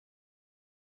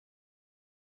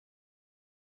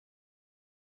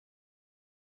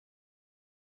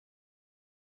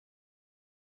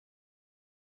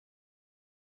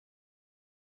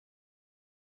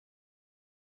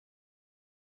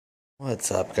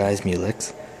What's up guys,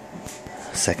 Mulix.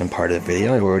 Second part of the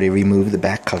video, I already removed the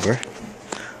back cover,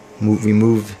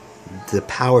 removed the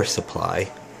power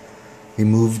supply,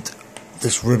 removed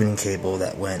this ribbon cable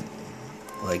that went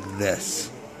like this,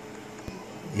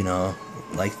 you know,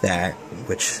 like that,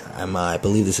 which I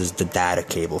believe this is the data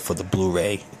cable for the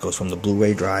Blu-ray. It goes from the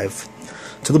Blu-ray drive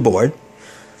to the board.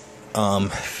 Now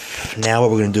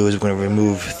what we're going to do is we're going to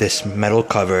remove this metal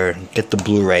cover, get the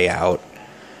Blu-ray out,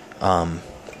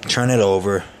 turn it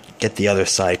over, get the other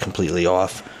side completely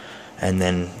off, and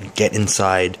then get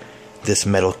inside this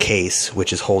metal case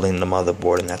which is holding the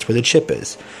motherboard, and that's where the chip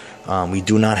is. We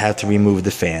do not have to remove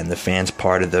the fan. The fan's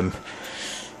part of the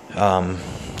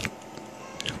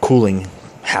cooling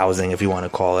housing, if you want to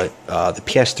call it. The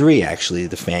PS3 actually,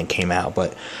 the fan came out, but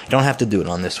you don't have to do it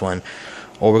on this one.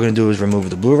 All we're going to do is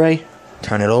remove the Blu-ray,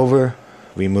 turn it over,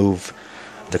 remove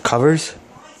the covers,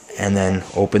 and then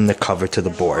open the cover to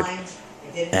the board.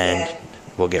 And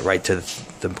we'll get right to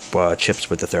the chips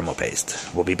with the thermal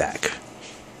paste. We'll be back.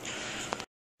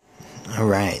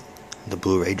 Alright, the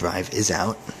Blu-ray drive is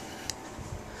out.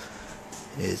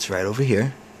 It's right over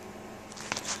here.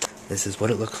 This is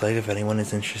what it looks like if anyone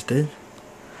is interested.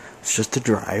 It's just a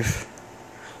drive.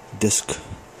 Disc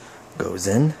goes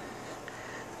in,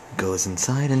 goes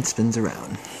inside, and spins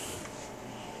around.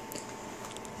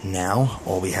 Now,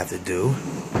 all we have to do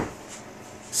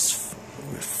is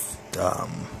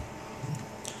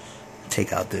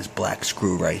take out this black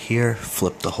screw right here,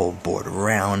 flip the whole board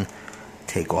around,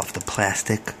 take off the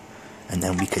plastic, and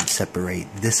then we could separate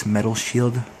this metal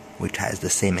shield, which has the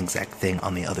same exact thing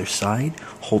on the other side,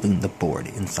 holding the board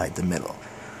inside the middle.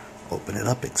 Open it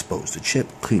up, expose the chip,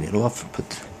 clean it off.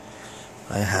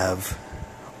 I have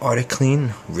Arctic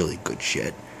Clean, really good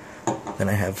shit. Then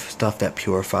I have stuff that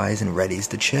purifies and readies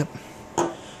the chip.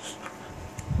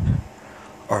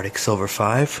 Arctic Silver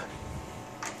 5.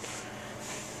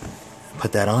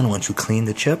 Put that on once you clean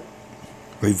the chip.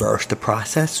 Reverse the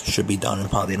process. Should be done in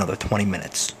probably another 20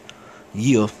 minutes.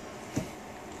 Yeah.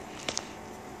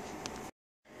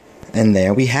 And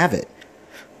there we have it.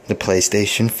 The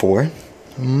PlayStation 4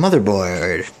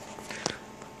 motherboard.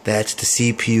 That's the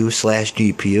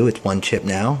CPU/GPU. It's one chip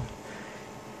now.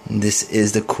 This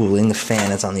is the cooling. The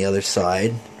fan is on the other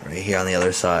side. Right here on the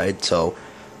other side. So,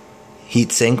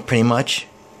 heatsink pretty much.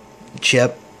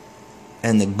 Chip.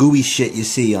 And the gooey shit you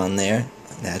see on there,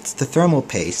 that's the thermal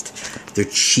paste. They're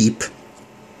cheap,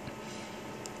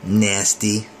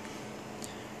 nasty,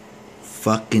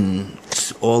 fucking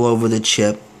all over the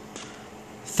chip.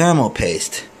 Thermal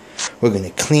paste. We're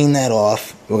going to clean that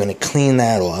off. We're going to clean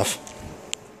that off.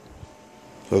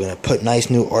 We're going to put nice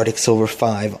new Arctic Silver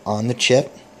 5 on the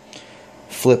chip.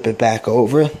 Flip it back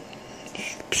over.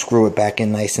 Screw it back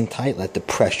in nice and tight. Let the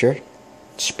pressure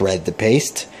spread the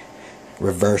paste.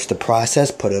 Reverse the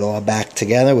process, put it all back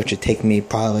together, which would take me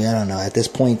probably, I don't know, at this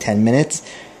point 10 minutes.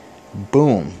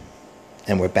 Boom.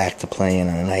 And we're back to playing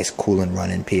on a nice cool and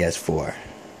running PS4.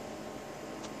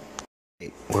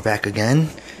 We're back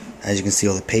again. As you can see,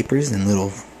 all the papers and little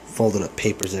folded up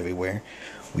papers everywhere.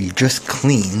 We just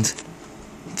cleaned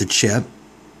the chip.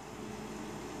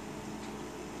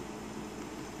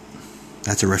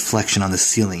 That's a reflection on the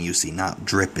ceiling you see, not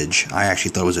drippage. I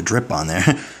actually thought it was a drip on there.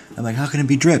 I'm like, how can it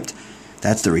be dripped?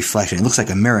 That's the reflection. It looks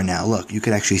like a mirror now. Look, you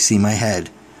could actually see my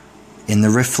head in the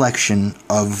reflection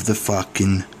of the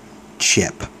fucking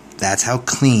chip. That's how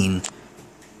clean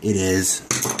it is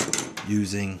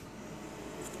using,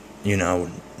 you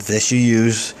know, this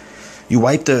you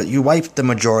wipe the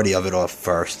majority of it off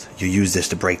first. You use this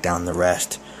to break down the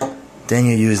rest. Then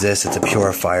you use this, it's a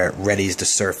purifier, it readies the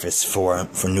surface for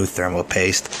new thermal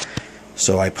paste.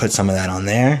 So I put some of that on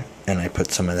there, and I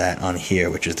put some of that on here,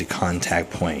 which is the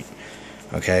contact point.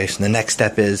 Okay, so the next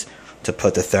step is to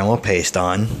put the thermal paste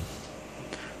on,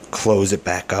 close it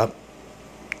back up,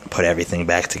 put everything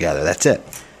back together. That's it.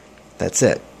 That's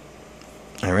it.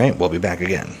 Alright, we'll be back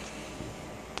again.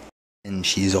 And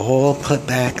she's all put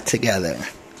back together.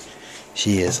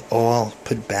 She is all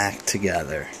put back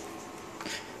together.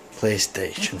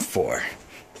 PlayStation 4.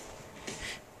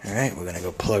 Alright, we're gonna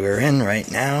go plug her in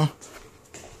right now.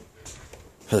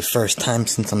 For the first time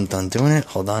since I'm done doing it.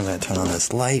 Hold on, I'm gonna turn on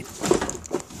this light.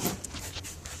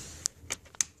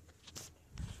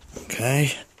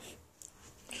 Okay.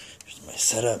 Here's my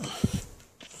setup.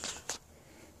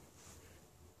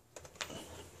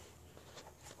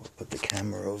 We'll put the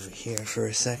camera over here for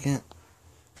a second.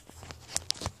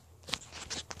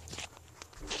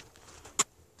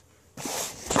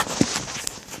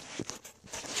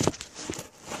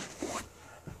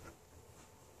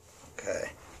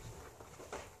 Okay.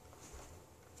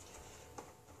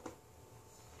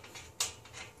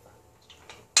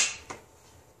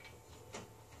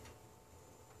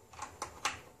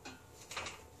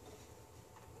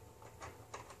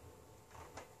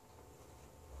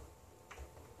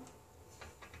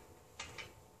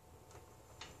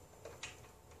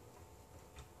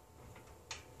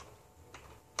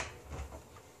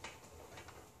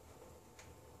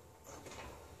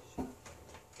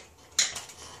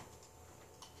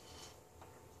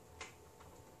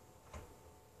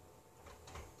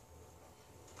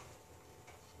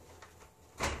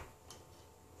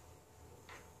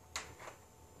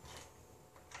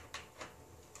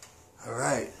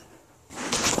 Alright.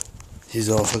 She's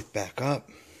all hooked back up.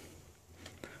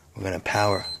 We're gonna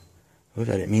power. Oops,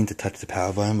 I didn't mean to touch the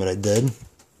power button, but I did.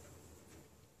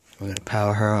 We're gonna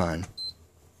power her on.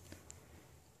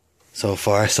 So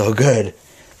far, so good.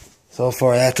 So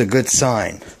far, that's a good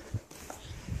sign.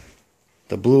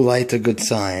 The blue light's a good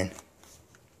sign.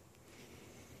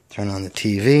 Turn on the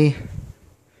TV.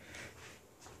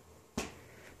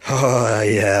 Oh,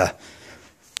 yeah.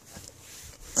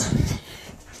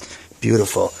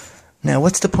 Beautiful. Now,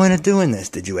 what's the point of doing this,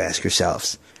 did you ask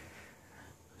yourselves?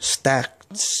 Stock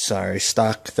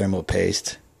thermal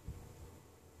paste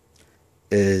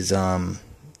is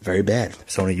very bad.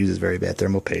 Sony uses very bad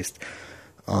thermal paste.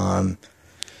 It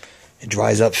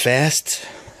dries up fast,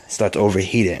 starts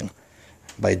overheating.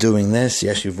 By doing this,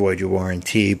 yes, you void your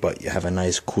warranty, but you have a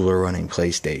nice cooler running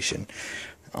PlayStation.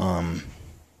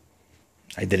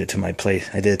 I did it to my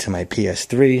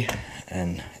PS3,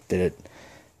 and did it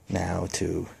now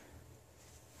to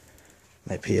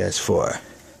my PS4.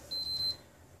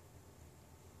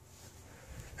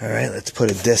 Alright, let's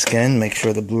put a disc in, make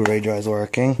sure the Blu-ray drive's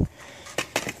working.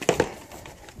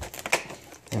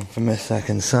 Infamous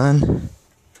Second Son.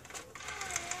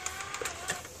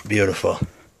 Beautiful.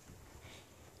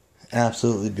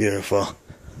 Absolutely beautiful.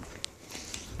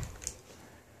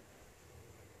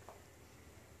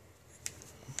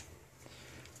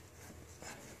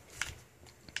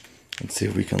 Let's see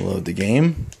if we can load the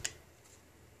game.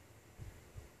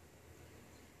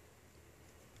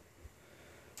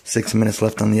 Six minutes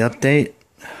left on the update.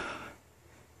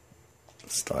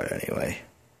 Let's start anyway.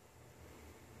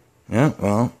 Yeah,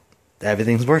 well,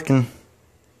 everything's working.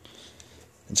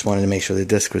 I just wanted to make sure the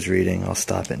disc was reading. I'll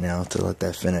stop it now to let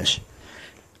that finish.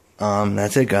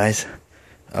 That's it, guys.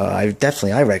 I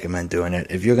recommend doing it.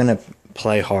 If you're gonna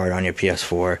play hard on your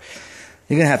PS4,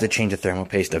 you're gonna have to change the thermal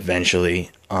paste eventually.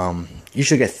 You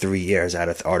should get 3 years out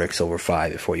of Arctic Silver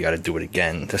 5 before you gotta do it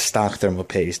again. The stock thermal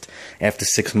paste, after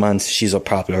 6 months, she's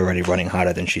probably already running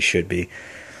hotter than she should be.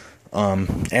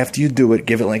 After you do it,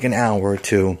 give it like an hour or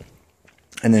two,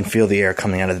 and then feel the air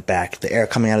coming out of the back. The air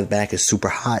coming out of the back is super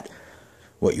hot.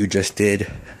 What you just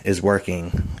did is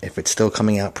working. If it's still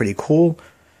coming out pretty cool,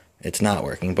 it's not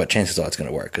working, but chances are it's going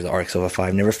to work, because Arctic Silver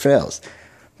 5 never fails.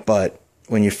 But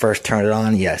when you first turn it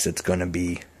on, yes, it's going to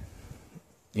be,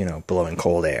 blowing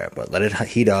cold air. But let it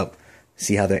heat up,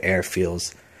 see how the air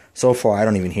feels. So far, I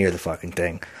don't even hear the fucking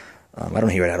thing. I don't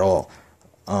hear it at all.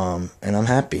 And I'm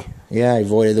happy. Yeah, I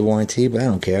voided the warranty, but I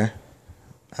don't care.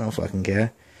 I don't fucking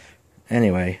care.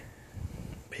 Anyway,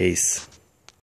 peace.